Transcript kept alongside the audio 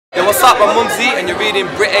Yo, what's up? I'm Mumzy and you're reading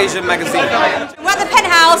Brit-Asian magazine. We're at the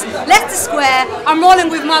Penthouse, Leicester Square. I'm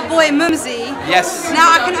rolling with my boy Mumzy. Yes.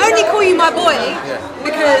 Now I can only call you my boy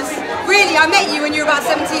because really I met you when you were about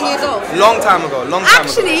 17 years old. Long time ago,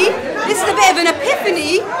 Actually, this is a bit of an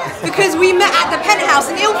epiphany because we met at the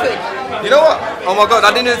Penthouse in Ilford. You know what? Oh my god,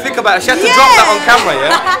 I didn't even think about it. She had to drop that on camera,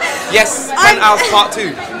 yeah? Yes, Penthouse Part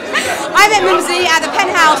 2. I met Mumzy at the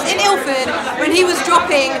Penthouse in Ilford when he was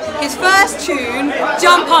dropping his first tune,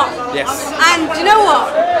 Jump Up. Yes. And you know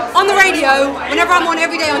what? On the radio, whenever I'm on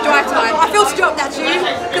every day on drive time, I feel to drop that tune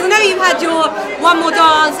because I know you've had your One More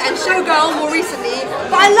Dance and Showgirl more recently,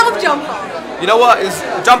 but I love Jump Up. You know what?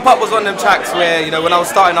 Jump Up was one of them tracks where, you know, when I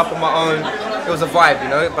was starting up on my own, it was a vibe, you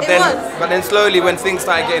know. But then slowly, when things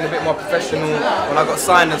started getting a bit more professional, when I got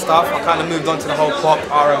signed and stuff, I kind of moved on to the whole pop,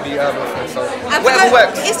 R&B, urban thing. So whatever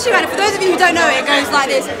works. It's true, and for those of you who don't know it, it goes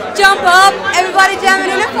like this: jump up, everybody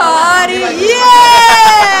jamming in the party,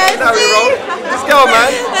 yeah! Let's go,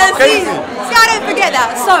 man. See, I don't forget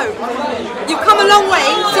that. So you've come a long way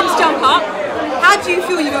since Jump Up. How do you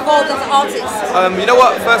feel you've evolved as an artist? You know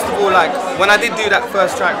what, first of all, like, when I did do that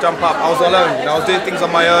first track, Jump Up, I was alone, you know, I was doing things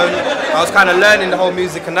on my own, I was kind of learning the whole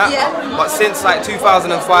music and that, but since like 2005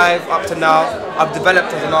 up to now, I've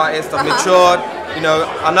developed as an artist, I've matured, you know,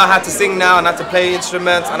 I know how to sing now, and how to play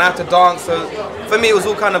instruments, and how to dance, so for me it was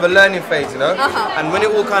all kind of a learning phase, you know, and when it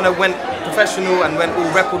all kind of went professional and went all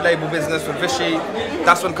record label business with Rishi,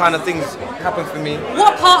 that's when kind of things happened for me.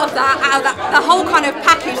 What part of that, out of the whole kind of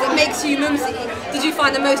package that makes you Mumzy, did you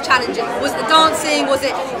find the most challenging? Was it the dancing? Was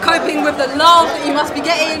it coping with the love that you must be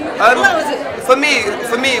getting? What was it? For me,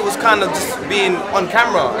 it was kind of just being on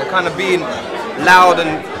camera and kind of being loud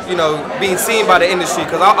and, you know, being seen by the industry.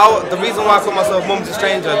 Because the reason why I call myself Mumzy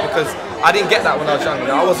Stranger is because I didn't get that when I was young.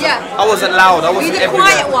 You know? I wasn't loud. I wasn't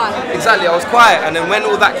everywhere. Quiet one. Exactly, I was quiet. And then when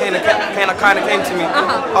all that kind of came to me,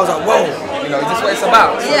 I was like, whoa, you know, is this what it's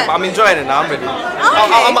about? So, but I'm enjoying it now. I'm ready.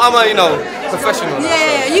 I'm a, you know, professional.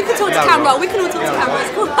 Yeah, you can talk to camera. We can all talk to camera.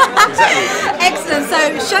 It's cool. Exactly. Excellent. So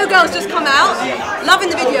Showgirl's just come out.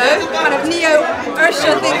 Loving the video. Kind of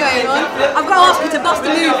neo-Ursha thing going on. I've got to ask you to bust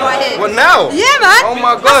a move right here. What now? Yeah, man. Oh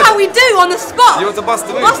my god. That's how we do on the spot. You want to bust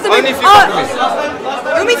a move? Bust a move. Only if you copy me.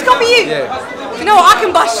 You want me to copy you? Yeah. You know what? I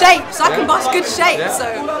can bust shapes. I can bust good shapes.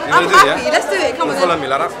 So I'm happy. Let's do it. Come on. Follow me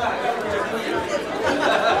like that.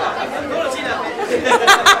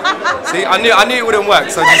 See, I knew it wouldn't work,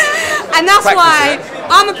 so just and that's practice, why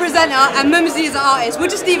I'm a presenter and Mumzy is an artist. We'll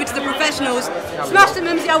just leave it to the professionals. Smash it,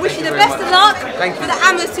 Mumzy. I wish you the best of luck for the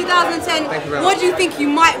AMAs 2010. What do you think you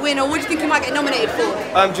might win, or what do you think you might get nominated for?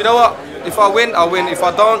 Do you know what? If I win, I'll win. If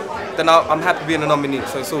I don't, then I'm happy being a nominee.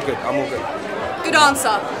 So it's all good. I'm all good. Good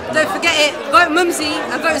answer. Don't forget it. Vote Mumzy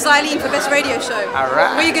and vote Xylene for best radio show. All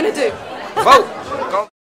right. What are you gonna do? Vote.